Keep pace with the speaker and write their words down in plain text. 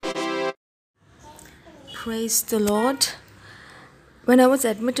Praise the Lord. When I was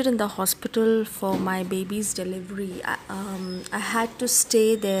admitted in the hospital for my baby's delivery, I had to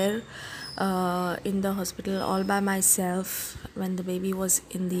stay there in the hospital all by myself when the baby was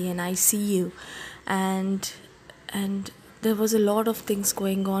in the NICU, and there was a lot of things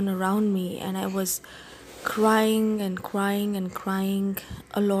going on around me, and I was crying and crying and crying,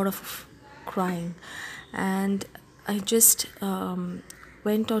 a lot of crying, and I just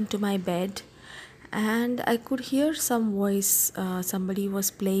went onto my bed and I could hear some voice. Somebody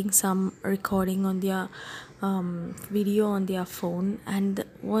was playing some recording on their video on their phone, and the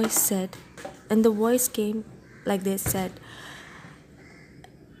voice came like they said,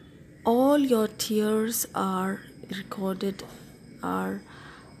 all your tears are recorded, are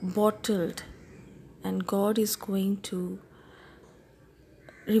bottled, and God is going to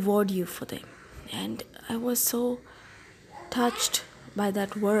reward you for them. And I was so touched by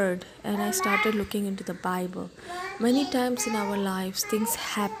that word, and I started looking into the Bible. Many times in our lives things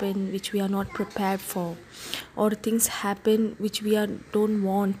happen which we are not prepared for, or things happen which don't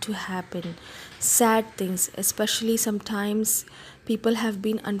want to happen. Sad things, especially sometimes people have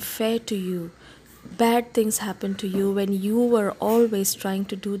been unfair to you. Bad things happen to you when you were always trying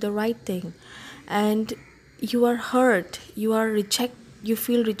to do the right thing, and you are hurt, you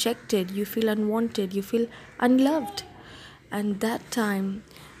feel rejected, you feel unwanted, you feel unloved. And that time,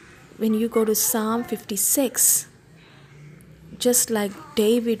 when you go to Psalm 56, just like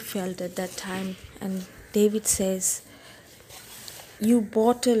David felt at that time, and David says, you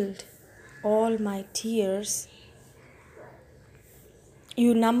bottled all my tears,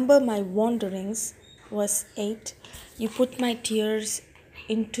 you number my wanderings. Verse 8, you put my tears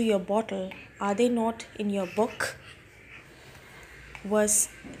into your bottle, are they not in your book? Verse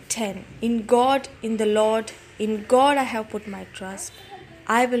 10, in God, in the Lord, in God I have put my trust.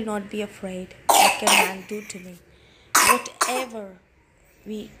 I will not be afraid. What can man do to me? Whatever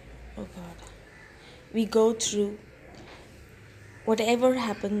we go through, whatever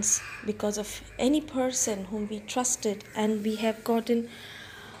happens because of any person whom we trusted and we have gotten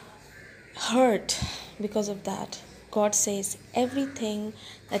hurt because of that, God says everything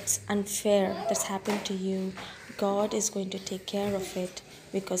that's unfair that's happened to you, God is going to take care of it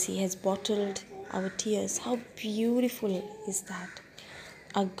because He has bottled our tears. How beautiful is that?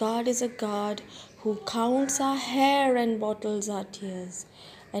 Our God is a God who counts our hair and bottles our tears.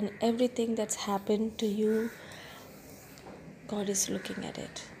 And everything that's happened to you, God is looking at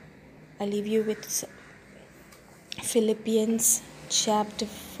it. I leave you with Philippians chapter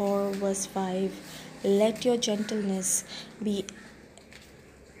 4 verse 5. Let your gentleness be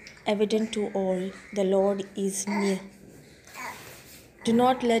evident to all. The Lord is near. Do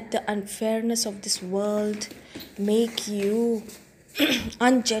not let the unfairness of this world make you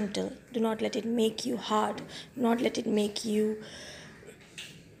ungentle. Do not let it make you hard. Do not let it make you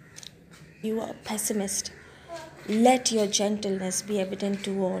a pessimist. Let your gentleness be evident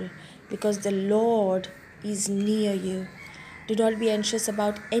to all, because the Lord is near you. Do not be anxious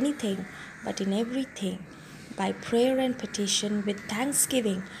about anything, but in everything, by prayer and petition, with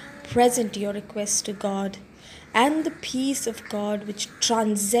thanksgiving, present your requests to God. And the peace of God, which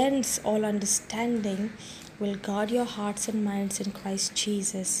transcends all understanding, will guard your hearts and minds in Christ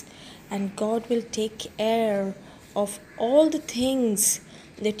Jesus. And God will take care of all the things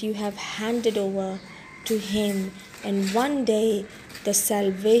that you have handed over to Him. And one day, your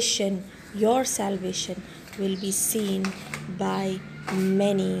salvation, will be seen by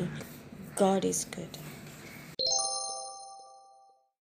many. God is good.